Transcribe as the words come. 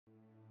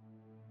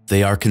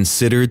They are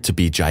considered to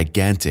be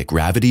gigantic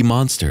gravity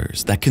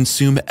monsters that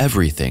consume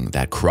everything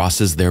that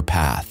crosses their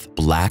path,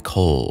 black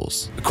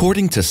holes.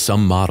 According to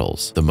some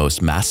models, the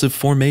most massive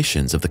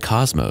formations of the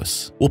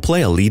cosmos will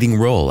play a leading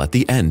role at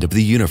the end of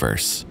the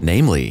universe,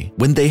 namely,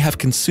 when they have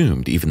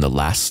consumed even the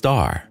last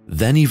star,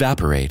 then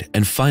evaporate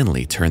and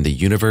finally turn the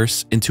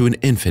universe into an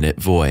infinite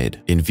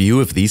void. In view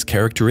of these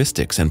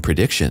characteristics and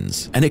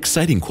predictions, an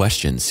exciting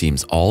question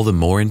seems all the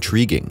more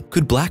intriguing.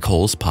 Could black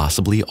holes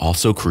possibly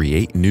also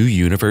create new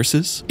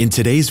universes? In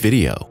today's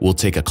video, we'll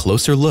take a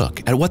closer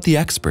look at what the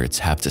experts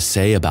have to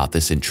say about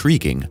this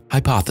intriguing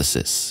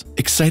hypothesis.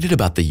 Excited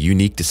about the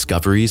unique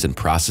discoveries and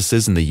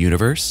processes in the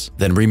universe?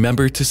 Then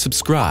remember to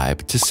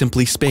subscribe to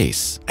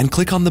SimplySpace and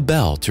click on the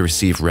bell to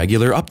receive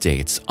regular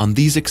updates on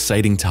these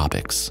exciting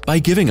topics. By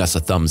giving us a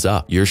thumbs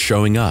up, you're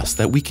showing us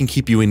that we can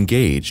keep you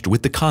engaged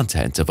with the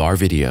content of our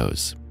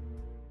videos.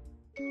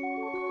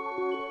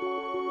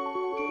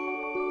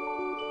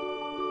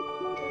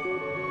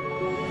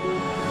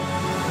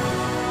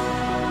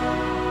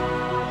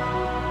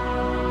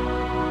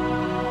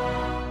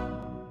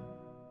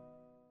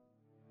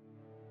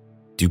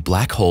 Do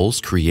black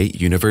holes create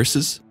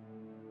universes?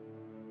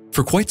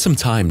 For quite some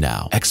time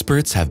now,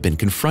 experts have been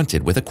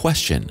confronted with a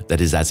question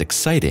that is as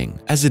exciting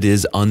as it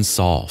is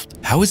unsolved.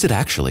 How is it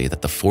actually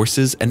that the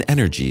forces and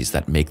energies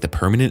that make the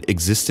permanent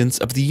existence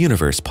of the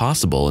universe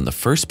possible in the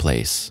first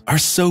place are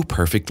so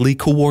perfectly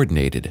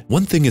coordinated?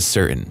 One thing is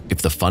certain,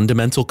 if the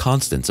fundamental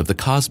constants of the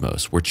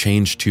cosmos were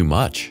changed too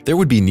much, there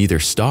would be neither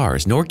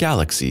stars nor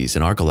galaxies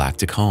in our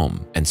galactic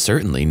home, and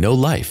certainly no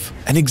life.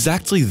 And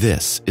exactly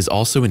this is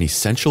also an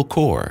essential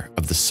core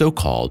of the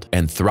so-called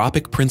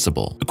anthropic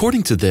principle.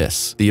 According to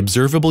this, the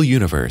observable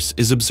universe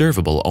is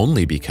observable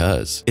only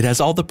because it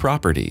has all the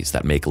properties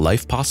that make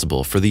life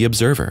possible for the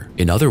observer.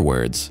 In other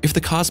words, if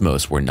the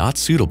cosmos were not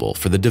suitable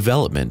for the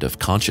development of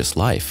conscious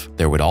life,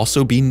 there would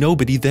also be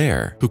nobody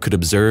there who could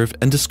observe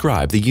and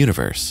describe the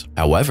universe.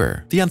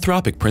 However, the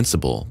anthropic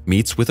principle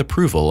meets with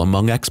approval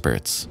among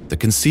experts. The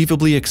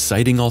conceivably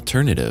exciting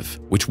alternative,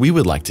 which we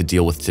would like to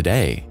deal with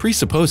today,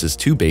 presupposes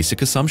two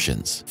basic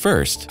assumptions.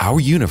 First, our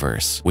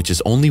universe, which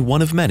is only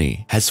one of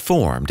many, has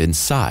formed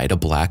inside a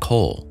black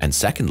hole. And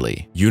secondly,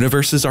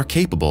 universes are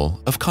capable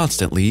of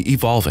constantly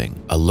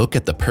evolving. A look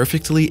at the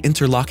perfectly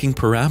interlocking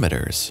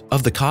parameters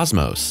of the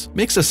cosmos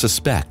makes us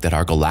suspect that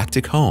our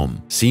galactic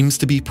home seems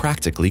to be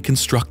practically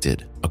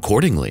constructed.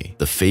 Accordingly,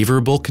 the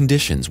favorable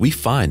conditions we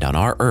find on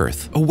our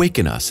Earth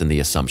awaken us in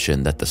the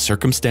assumption that the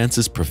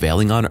circumstances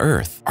prevailing on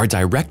Earth are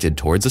directed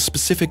towards a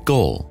specific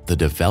goal, the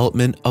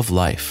development of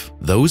life.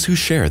 Those who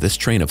share this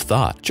train of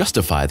thought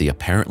justify the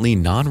apparently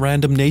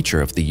non-random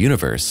nature of the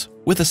universe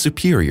with a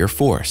superior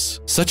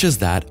force, such as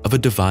that of a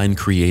divine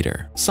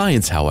creator.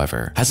 Science,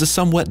 however, has a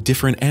somewhat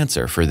different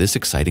answer for this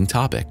exciting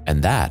topic,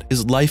 and that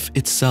is life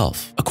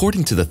itself.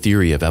 According to the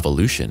theory of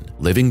evolution,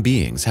 living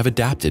beings have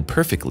adapted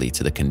perfectly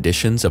to the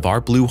conditions of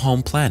our blue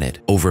home planet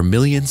over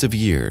millions of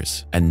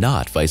years, and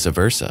not vice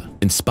versa.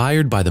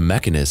 Inspired by the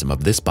mechanism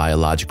of this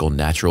biological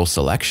natural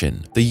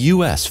selection, the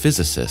US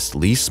physicist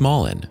Lee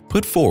Smolin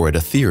put forward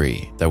a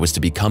theory that was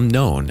to become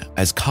known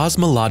as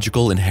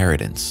cosmological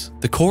inheritance.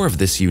 The core of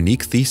this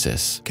unique thesis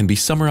can be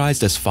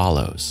summarized as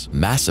follows.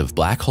 Massive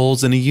black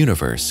holes in a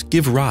universe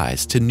give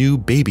rise to new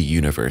baby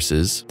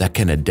universes that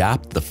can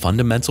adapt the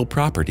fundamental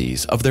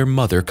properties of their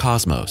mother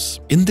cosmos.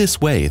 In this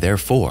way,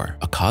 therefore,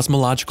 a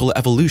cosmological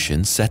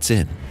evolution sets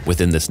in.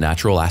 Within this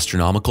natural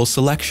astronomical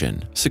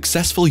selection,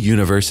 successful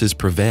universes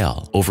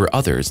prevail over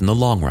others in the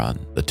long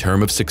run. The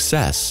term of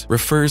success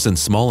refers in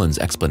Smolin's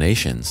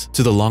explanations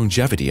to the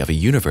longevity of a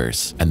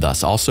universe, and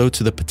thus also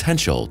to the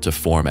potential to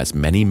form as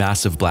many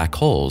massive black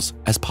holes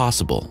as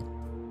possible.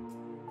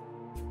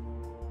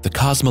 The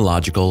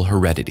cosmological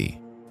heredity.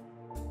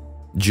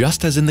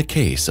 Just as in the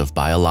case of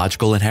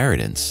biological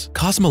inheritance,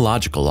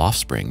 cosmological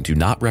offspring do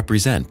not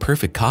represent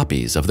perfect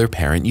copies of their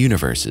parent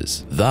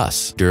universes.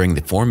 Thus, during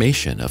the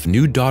formation of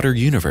new daughter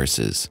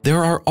universes,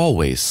 there are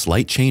always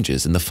slight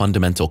changes in the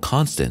fundamental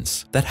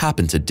constants that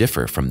happen to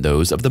differ from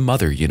those of the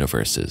mother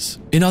universes.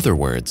 In other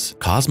words,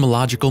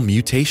 cosmological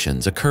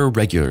mutations occur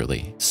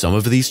regularly. Some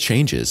of these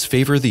changes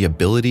favor the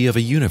ability of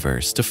a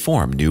universe to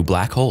form new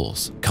black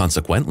holes.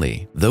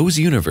 Consequently, those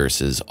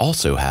universes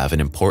also have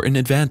an important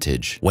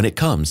advantage when it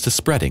comes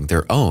to spreading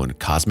their own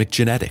cosmic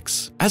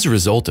genetics. As a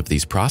result of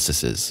these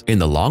processes, in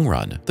the long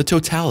run, the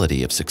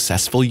totality of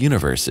successful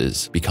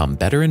universes become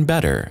better and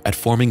better at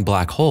forming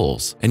black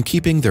holes and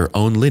keeping their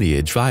own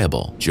lineage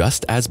viable,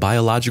 just as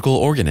biological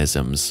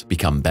organisms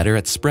become better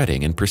at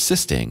spreading and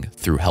persisting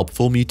through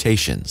helpful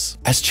mutations.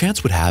 As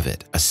chance would have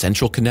it, a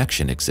central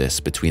connection exists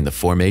between the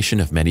formation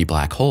of many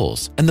black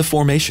holes and the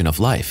formation of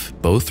life.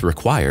 Both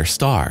require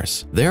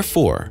stars.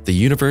 Therefore, the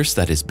universe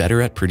that is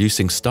better at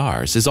producing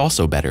stars is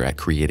also better at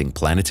creating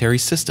planetary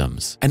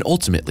systems and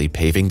ultimately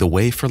paving the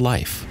way for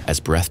life.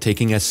 As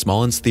breathtaking as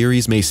Smolin's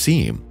theories may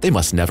seem, they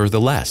must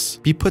nevertheless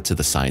be put to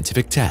the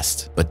scientific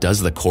test. But does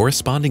the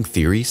corresponding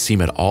theory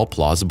seem at all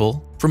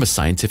plausible? From a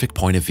scientific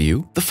point of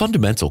view, the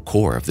fundamental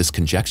core of this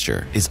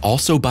conjecture is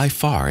also by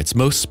far its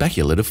most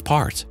speculative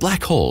part.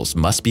 Black holes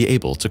must be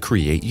able to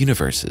create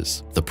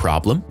universes. The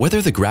problem, whether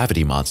the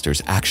gravity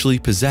monsters actually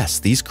possess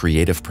these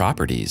creative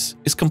properties,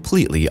 is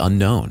completely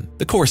unknown.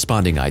 The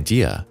corresponding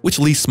idea, which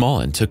Lee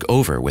Smolin took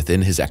over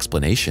within his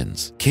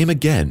explanations, came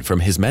again from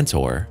his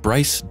mentor,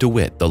 Bryce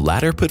DeWitt. The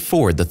latter put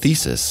forward the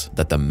thesis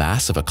that the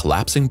mass of a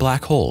collapsing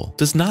black hole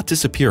does not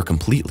disappear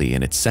completely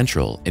in its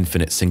central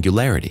infinite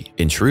singularity.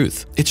 In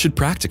truth, it should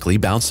practically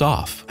bounce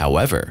off.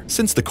 However,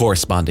 since the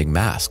corresponding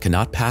mass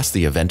cannot pass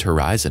the event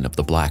horizon of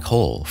the black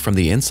hole from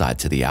the inside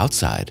to the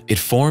outside, it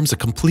forms a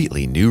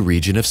completely new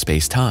region of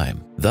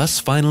space-time, thus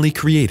finally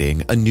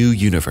creating a new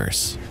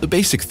universe. The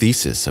basic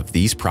thesis of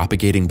these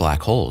propagating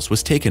black holes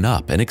was taken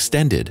up and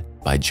extended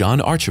by John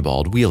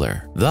Archibald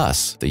Wheeler.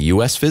 Thus, the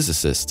US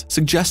physicist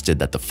suggested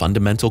that the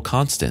fundamental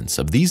constants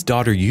of these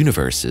daughter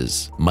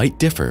universes might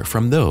differ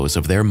from those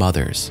of their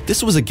mothers.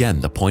 This was again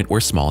the point where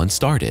Smolin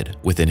started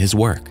within his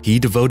work. He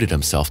devoted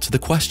himself to the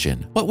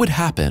question, what would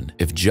happen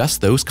if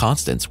just those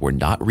constants were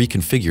not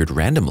reconfigured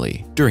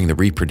randomly during the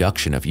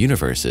reproduction of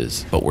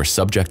universes, but were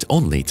subject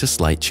only to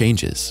slight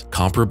changes,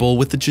 comparable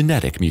with the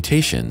genetic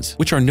mutations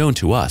which are known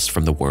to us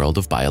from the world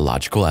of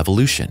biological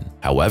evolution.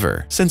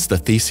 However, since the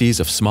theses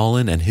of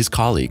Smolin and his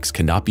colleagues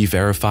cannot be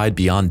verified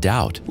beyond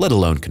doubt, let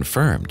alone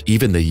confirmed,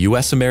 even the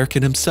US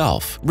American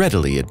himself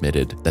readily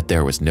admitted that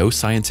there was no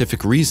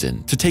scientific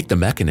reason to take the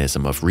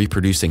mechanism of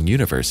reproducing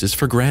universes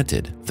for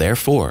granted.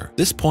 Therefore,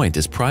 this point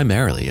is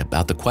primarily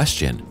about the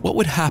question, what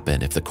would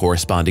happen if the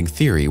corresponding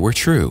theory were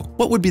true?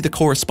 What would be the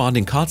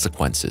corresponding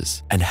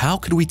consequences, and how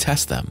could we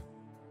test them?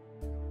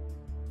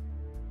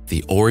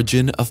 The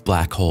origin of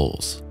black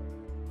holes.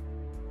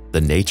 The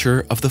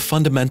nature of the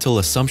fundamental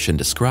assumption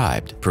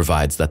described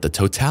provides that the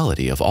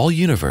totality of all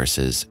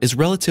universes is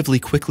relatively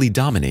quickly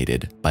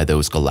dominated by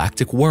those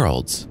galactic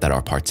worlds that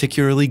are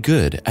particularly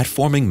good at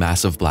forming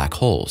massive black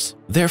holes.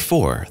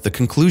 Therefore, the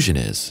conclusion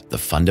is the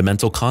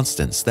fundamental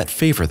constants that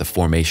favor the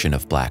formation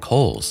of black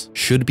holes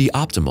should be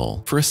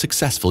optimal for a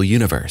successful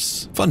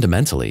universe.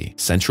 Fundamentally,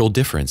 central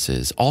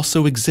differences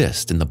also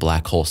exist in the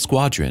black hole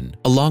squadron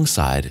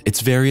alongside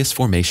its various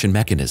formation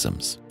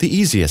mechanisms. The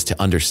easiest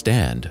to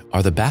understand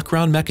are the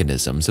background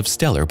mechanisms of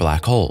stellar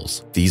black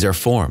holes. These are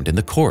formed in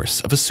the course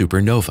of a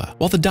supernova.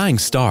 While the dying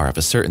star of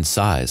a certain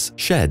size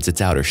sheds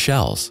its outer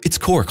shells, its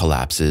core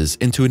collapses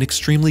into an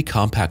extremely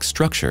compact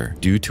structure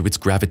due to its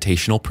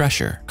gravitational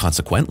pressure.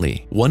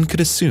 Consequently, one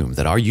could assume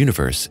that our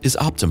universe is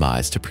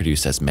optimized to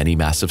produce as many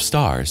massive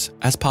stars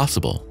as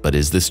possible. But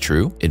is this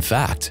true? In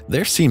fact,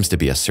 there seems to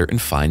be a certain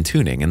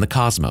fine-tuning in the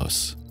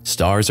cosmos.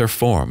 Stars are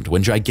formed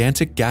when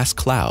gigantic gas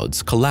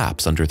clouds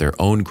collapse under their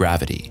own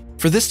gravity.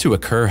 For this to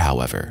occur,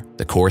 however,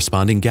 the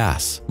corresponding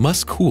gas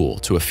must cool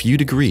to a few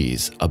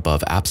degrees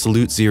above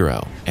absolute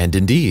zero. And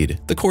indeed,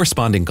 the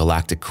corresponding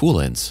galactic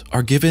coolants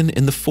are given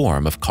in the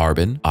form of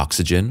carbon,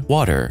 oxygen,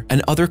 water,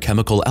 and other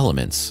chemical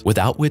elements,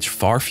 without which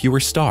far fewer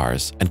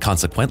stars and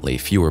consequently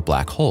fewer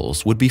black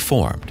holes would be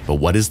formed. But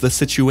what is the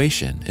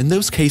situation in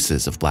those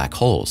cases of black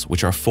holes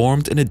which are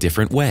formed in a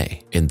different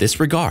way? In this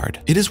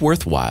regard, it is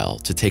worthwhile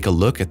to take a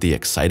look at the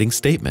exciting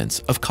statements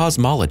of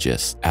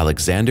cosmologist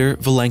Alexander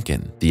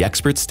Vilenkin. The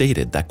expert stated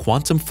that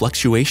quantum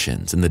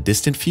fluctuations in the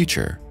distant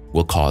future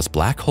will cause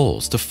black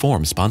holes to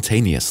form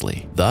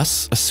spontaneously.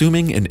 Thus,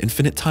 assuming an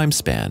infinite time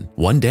span,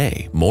 one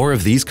day, more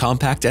of these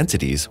compact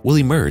entities will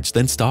emerge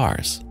than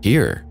stars.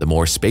 Here, the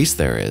more space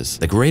there is,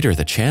 the greater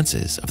the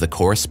chances of the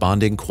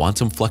corresponding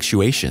quantum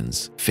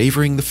fluctuations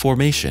favoring the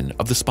formation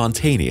of the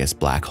spontaneous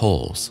black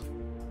holes.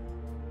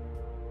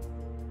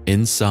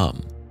 In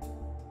sum,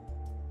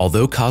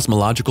 although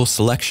cosmological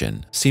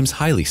selection seems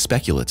highly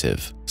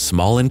speculative,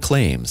 Smolin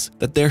claims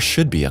that there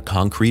should be a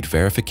concrete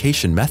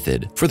verification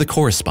method for the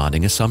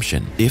corresponding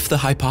assumption. If the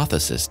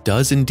hypothesis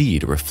does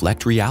indeed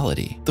reflect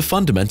reality, the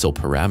fundamental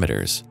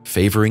parameters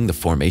favoring the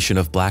formation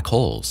of black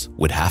holes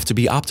would have to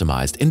be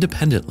optimized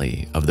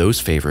independently of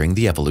those favoring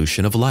the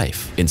evolution of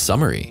life. In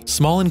summary,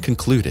 Smolin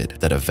concluded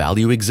that a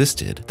value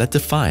existed that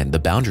defined the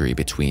boundary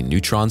between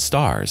neutron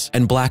stars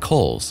and black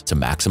holes to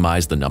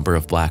maximize the number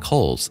of black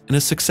holes in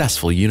a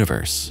successful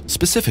universe.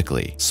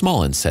 Specifically,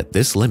 Smolin set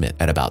this limit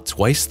at about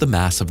twice the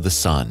mass of the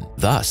Sun.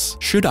 Thus,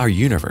 should our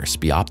universe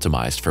be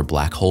optimized for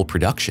black hole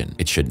production,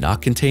 it should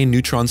not contain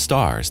neutron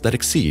stars that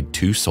exceed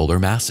 2 solar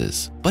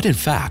masses. But in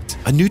fact,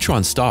 a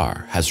neutron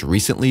star has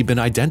recently been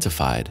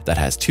identified that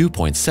has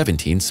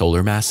 2.17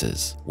 solar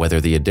masses.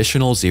 Whether the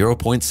additional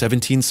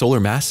 0.17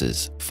 solar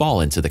masses fall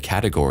into the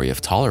category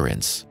of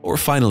tolerance or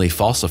finally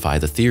falsify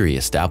the theory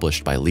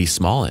established by Lee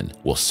Smolin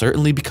will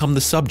certainly become the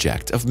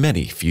subject of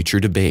many future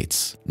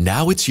debates.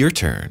 Now it's your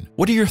turn.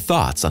 What are your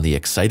thoughts on the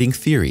exciting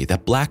theory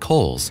that black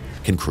holes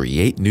can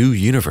create new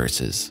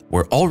universes?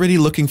 We're already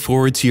looking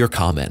forward to your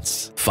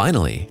comments.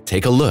 Finally,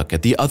 take a look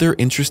at the other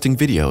interesting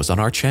videos on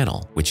our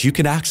channel, which you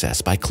can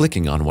access by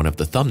clicking on one of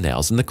the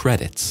thumbnails in the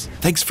credits.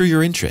 Thanks for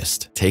your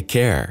interest, take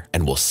care,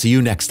 and we'll see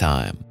you next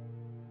time.